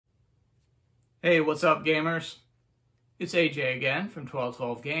Hey, what's up, gamers? It's AJ again from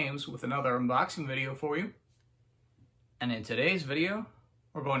 1212 Games with another unboxing video for you. And in today's video,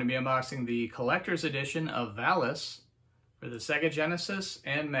 we're going to be unboxing the collector's edition of Valis for the Sega Genesis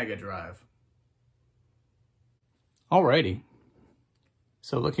and Mega Drive. Alrighty,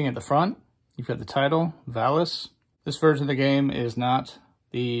 so looking at the front, you've got the title, Valis. This version of the game is not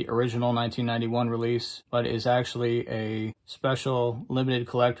the original 1991 release, but is actually a special limited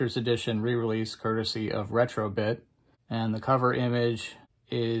collector's edition re-release courtesy of Retrobit. And the cover image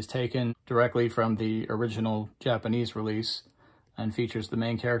is taken directly from the original Japanese release and features the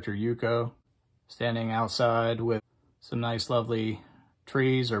main character Yuko standing outside with some nice lovely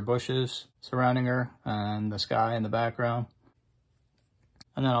trees or bushes surrounding her and the sky in the background.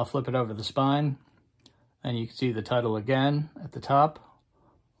 And then I'll flip it over the spine and you can see the title again at the top,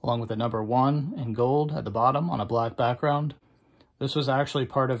 along with the number 1 in gold at the bottom on a black background. This was actually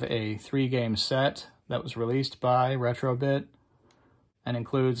part of a 3-game set that was released by Retrobit and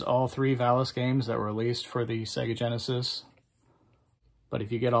includes all 3 Valis games that were released for the Sega Genesis. But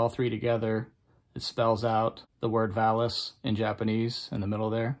if you get all 3 together, it spells out the word Valis in Japanese in the middle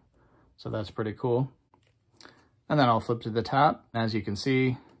there. So that's pretty cool. And then I'll flip to the top. As you can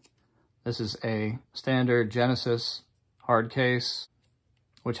see, this is a standard Genesis hard case,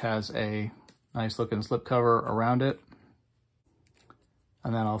 which has a nice looking slipcover around it.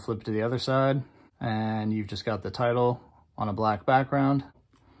 And then I'll flip to the other side and you've just got the title on a black background.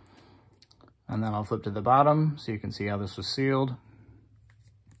 And then I'll flip to the bottom so you can see how this was sealed.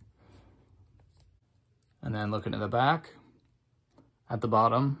 And then looking at the back, at the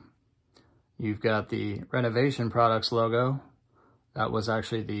bottom, you've got the Renovation Products logo. That was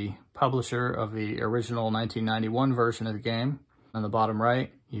actually the publisher of the original 1991 version of the game. On the bottom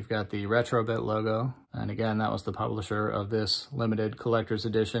right, you've got the Retrobit logo. And again, that was the publisher of this limited collector's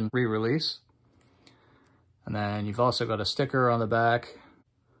edition re-release. And then you've also got a sticker on the back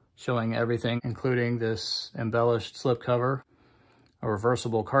showing everything, including this embellished slipcover, a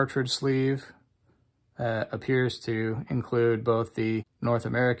reversible cartridge sleeve that appears to include both the North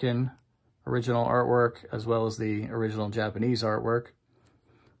American original artwork as well as the original Japanese artwork,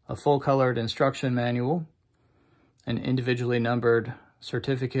 a full-colored instruction manual, an individually numbered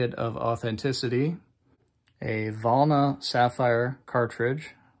certificate of authenticity, a Valna Sapphire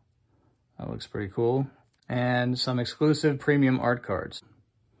cartridge, that looks pretty cool, and some exclusive premium art cards.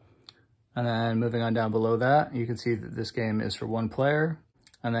 And then moving on down below that, you can see that this game is for 1 player,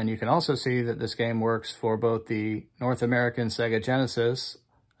 and then you can also see that this game works for both the North American Sega Genesis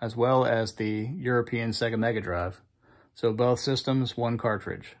as well as the European Sega Mega Drive. So both systems, 1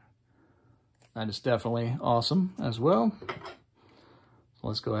 cartridge. That is definitely awesome as well. So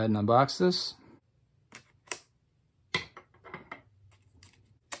let's go ahead and unbox this.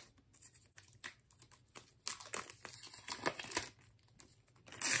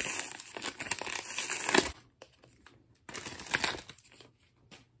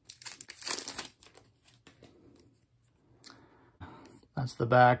 That's the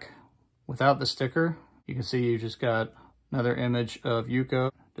back without the sticker. You can see you just got another image of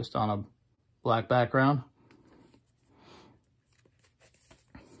Yuko just on a black background.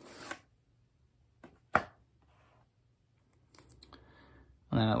 And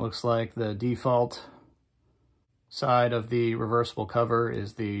then it looks like the default side of the reversible cover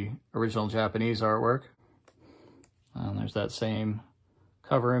is the original Japanese artwork. And there's that same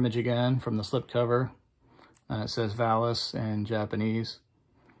cover image again from the slipcover. And it says Valis in Japanese.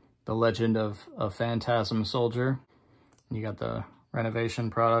 The Legend of a Phantasm Soldier. And you got the Renovation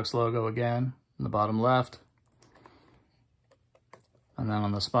Products logo again in the bottom left. And then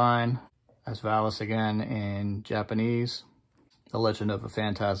on the spine, as Valis again in Japanese. The Legend of a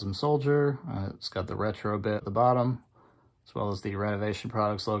Phantasm Soldier. It's got the Retrobit at the bottom, as well as the Renovation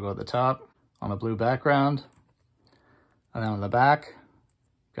Products logo at the top on a blue background. And then on the back,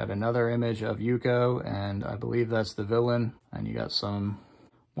 got another image of Yuko, and I believe that's the villain. And you got some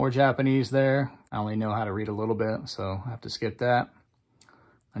more Japanese there. I only know how to read a little bit, so I have to skip that.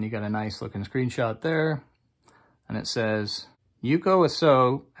 And you got a nice looking screenshot there. And it says, Yuko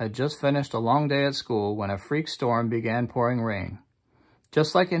Aso had just finished a long day at school when a freak storm began pouring rain,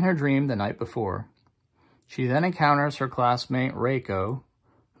 just like in her dream the night before. She then encounters her classmate Reiko,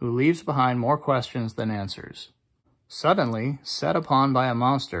 who leaves behind more questions than answers. Suddenly, set upon by a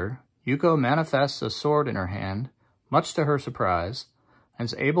monster, Yuko manifests a sword in her hand, much to her surprise, and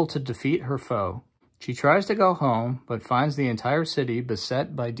is able to defeat her foe. She tries to go home, but finds the entire city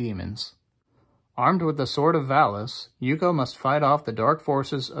beset by demons. Armed with the Sword of Valis, Yuko must fight off the dark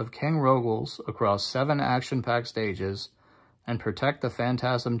forces of King Rogals across 7 action-packed stages and protect the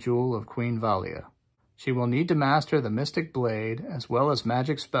phantasm jewel of Queen Valia. She will need to master the Mystic Blade as well as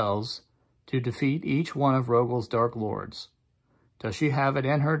magic spells to defeat each one of Rogal's Dark Lords. Does she have it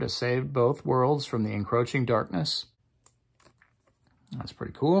in her to save both worlds from the encroaching darkness? That's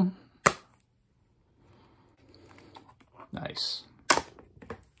pretty cool. Nice.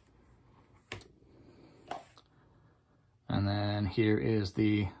 And then here is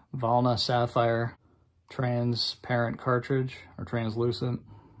the Valna Sapphire transparent cartridge, or translucent.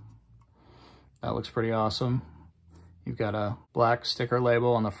 That looks pretty awesome. You've got a black sticker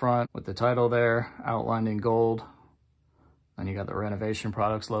label on the front with the title there, outlined in gold. Then you got the Renovation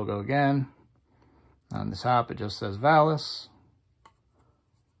Products logo again. On the top, it just says Valis.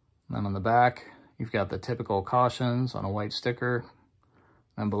 And then on the back, you've got the typical cautions on a white sticker.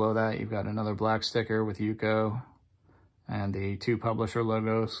 And below that, you've got another black sticker with Yuko and the 2 publisher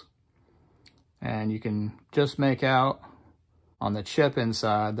logos. And you can just make out on the chip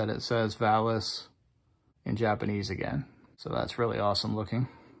inside that it says Valis in Japanese again. So that's really awesome looking.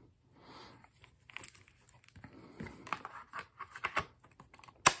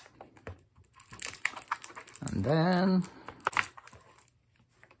 And then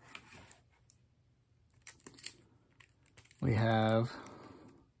we have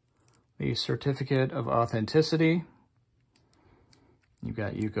the Certificate of Authenticity. You've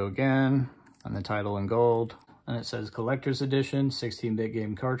got Yuko again, and the title in gold. And it says Collector's Edition, 16-bit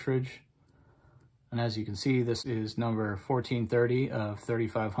game cartridge. And as you can see, this is number 1430 of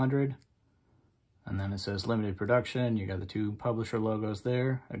 3500. And then it says limited production. You got the 2 publisher logos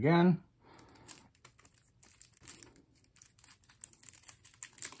there again.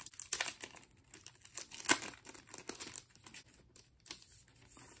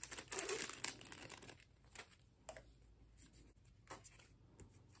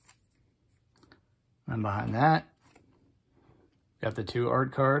 And behind that, got the 2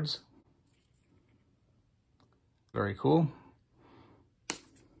 art cards. Very cool.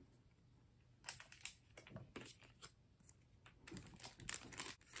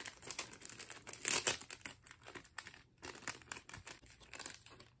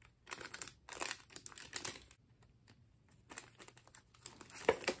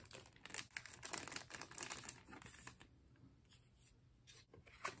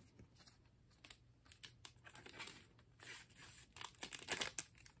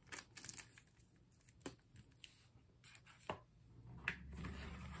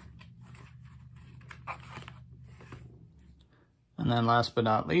 And then last but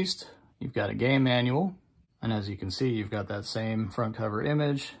not least, you've got a game manual. And as you can see, you've got that same front cover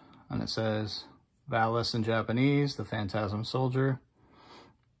image, and it says Valis in Japanese, the Phantasm Soldier.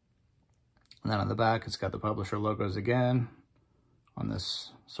 And then on the back, it's got the publisher logos again on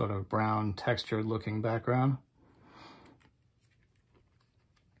this sort of brown textured looking background.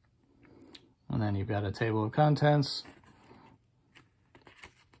 And then you've got a table of contents.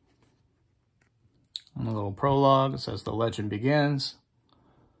 And a little prologue, it says the legend begins.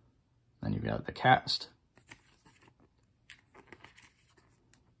 Then you've got the cast.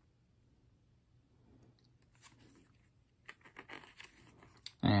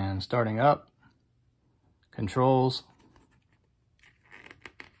 And starting up, controls,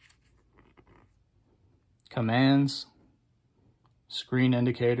 commands, screen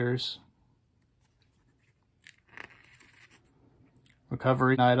indicators,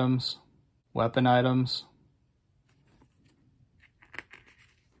 recovery items, weapon items,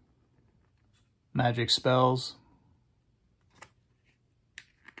 magic spells,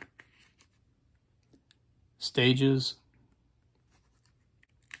 stages,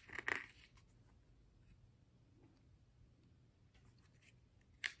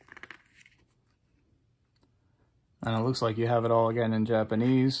 and it looks like you have it all again in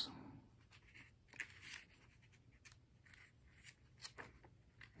Japanese.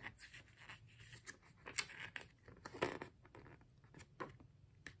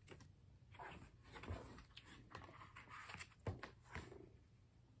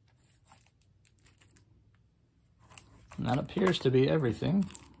 And that appears to be everything.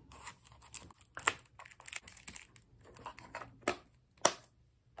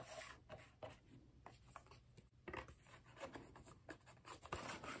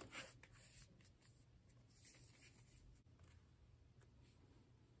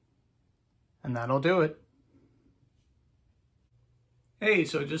 And that'll do it. Hey,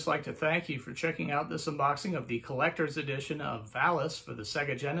 so I'd just like to thank you for checking out this unboxing of the collector's edition of Valis for the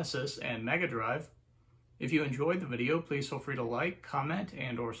Sega Genesis and Mega Drive. If you enjoyed the video, please feel free to like, comment,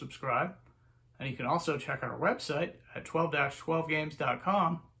 and/or subscribe. And you can also check out our website at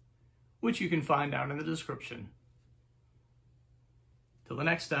 12-12games.com, which you can find down in the description. Till the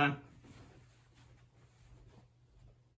next time.